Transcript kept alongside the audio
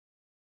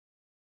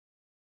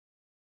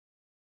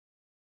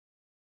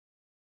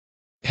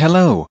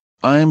Hello,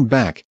 I'm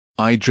back.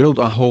 I drilled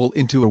a hole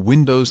into a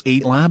Windows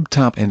 8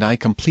 laptop and I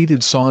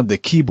sawed the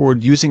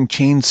keyboard using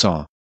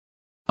chainsaw.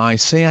 I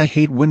say I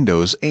hate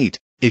Windows 8,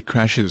 it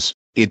crashes,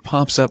 it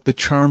pops up the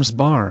charms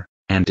bar.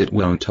 And it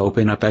won't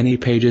open up any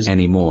pages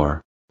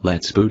anymore.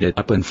 Let's boot it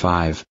up in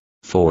 5,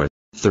 4,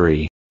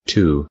 3,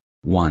 2,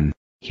 1,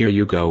 here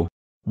you go.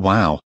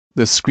 Wow,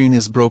 the screen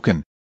is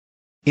broken.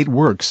 It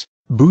works,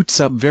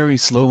 boots up very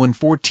slow in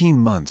 14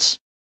 months.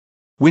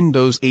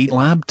 Windows 8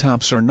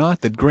 laptops are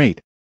not that great.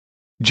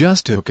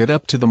 Just hook it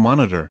up to the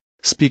monitor,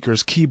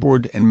 speakers,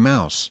 keyboard and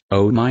mouse.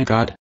 Oh my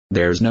god,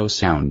 there's no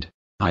sound.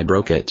 I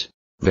broke it.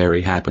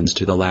 Very happens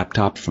to the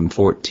laptop from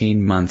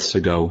 14 months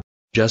ago.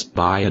 Just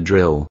buy a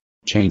drill,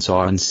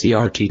 chainsaw and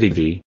CRT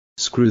TV,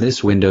 screw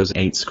this Windows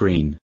 8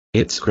 screen,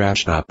 it's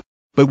scratched up.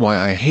 But why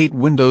I hate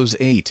Windows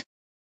 8.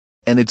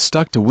 And it's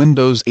stuck to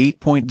Windows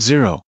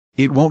 8.0,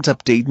 it won't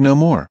update no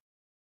more.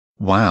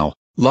 Wow,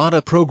 lot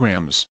of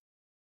programs.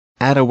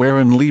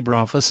 AdAware and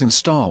LibreOffice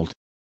installed.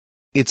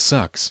 It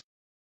sucks.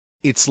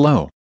 It's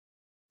slow.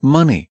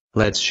 Money.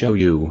 Let's show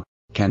you.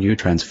 Can you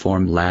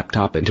transform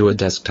laptop into a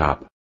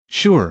desktop?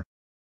 Sure.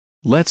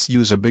 Let's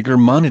use a bigger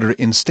monitor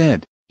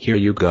instead. Here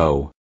you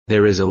go.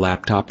 There is a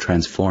laptop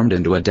transformed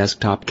into a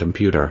desktop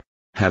computer.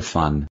 Have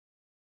fun.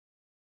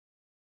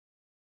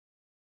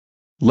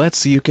 Let's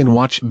see you can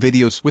watch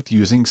videos with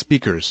using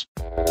speakers.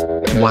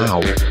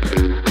 Wow.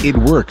 It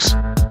works.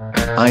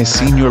 I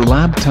seen your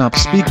laptop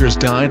speakers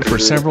died for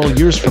several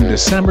years from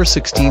December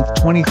 16,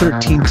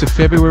 2013 to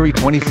February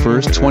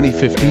 21,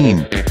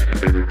 2015.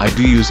 I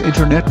do use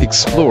Internet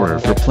Explorer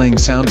for playing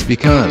sounds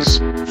because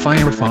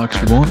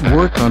Firefox won't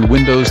work on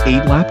Windows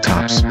 8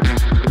 laptops.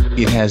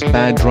 It has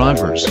bad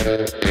drivers.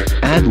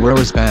 AdAware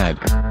is bad.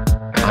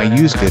 I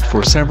used it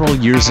for several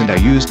years and I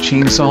used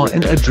chainsaw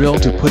and a drill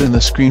to put in the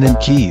screen and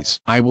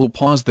keys. I will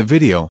pause the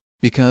video,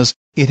 because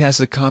it has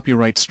a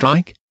copyright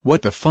strike.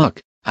 What the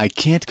fuck? I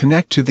can't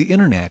connect to the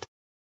internet.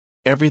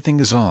 Everything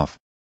is off.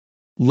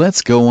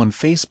 Let's go on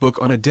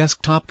Facebook on a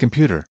desktop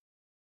computer.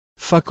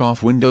 Fuck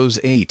off Windows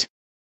 8.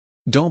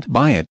 Don't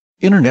buy it,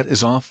 internet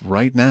is off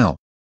right now.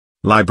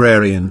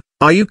 Librarian,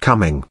 are you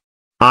coming?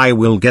 I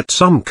will get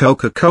some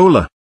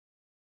Coca-Cola.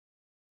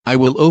 I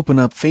will open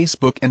up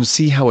Facebook and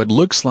see how it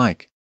looks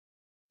like.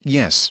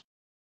 Yes.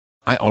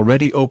 I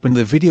already opened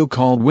the video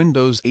called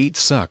Windows 8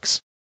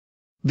 sucks.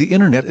 The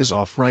internet is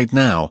off right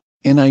now,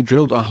 and I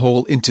drilled a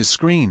hole into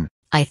screen.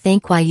 I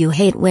think why you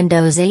hate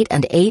Windows 8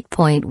 and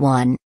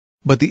 8.1.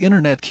 But the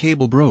internet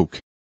cable broke.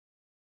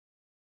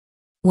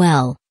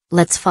 Well,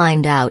 let's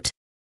find out.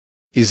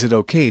 Is it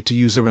okay to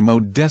use a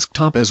remote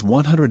desktop as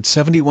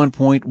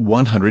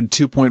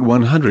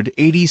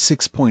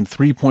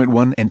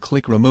 171.102.186.3.1 and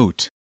click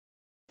remote?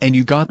 And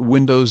you got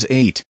Windows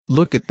 8,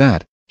 look at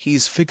that,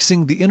 he's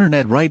fixing the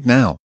internet right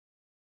now.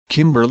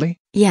 Kimberly?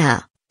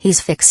 Yeah,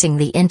 he's fixing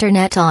the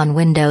internet on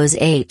Windows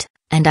 8.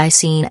 And I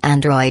seen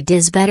Android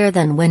is better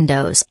than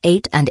Windows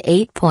 8 and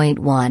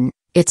 8.1,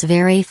 it's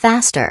very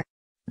faster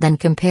than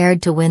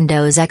compared to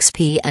Windows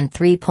XP and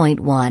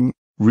 3.1.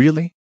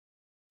 Really?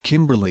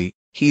 Kimberly,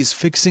 he's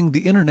fixing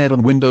the internet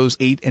on Windows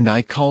 8 and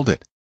I called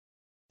it.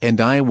 And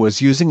I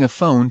was using a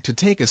phone to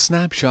take a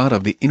snapshot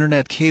of the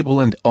internet cable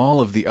and all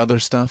of the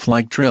other stuff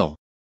like drill.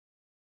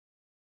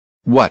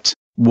 What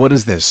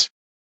is this?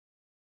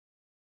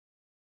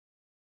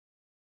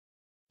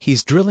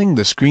 He's drilling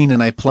the screen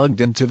and I plugged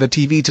into the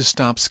TV to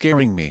stop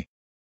scaring me.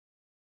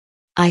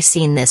 I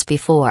seen this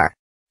before.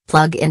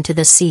 Plug into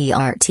the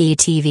CRT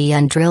TV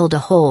and drilled a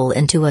hole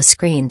into a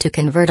screen to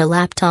convert a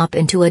laptop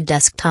into a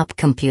desktop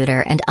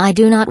computer, and I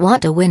do not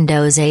want a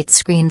Windows 8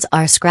 screens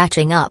are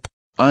scratching up.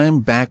 I'm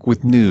back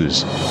with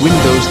news.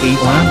 Windows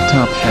 8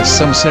 laptop has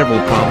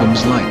several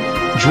problems like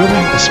drilling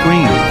the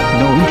screen,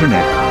 no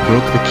internet,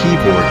 broke the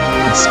keyboard,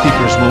 and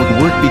speakers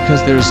won't work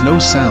because there's no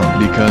sound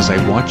because I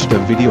watched a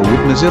video with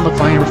Mozilla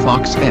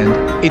Firefox and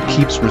it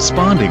keeps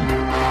responding.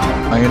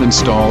 I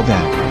uninstalled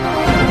that.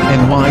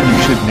 And why you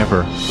should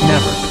never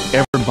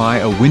ever buy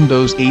a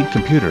Windows 8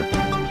 computer.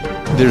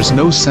 There's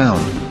no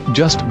sound,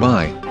 just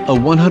buy a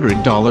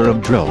 $100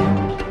 of drill.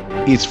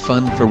 It's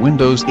fun for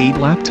Windows 8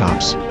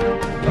 laptops.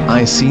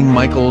 I seen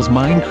Michael's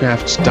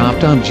Minecraft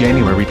stopped on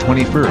January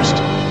 21st.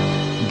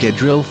 Get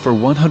drill for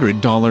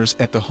 $100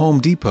 at the Home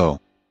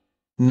Depot.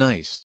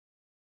 Nice.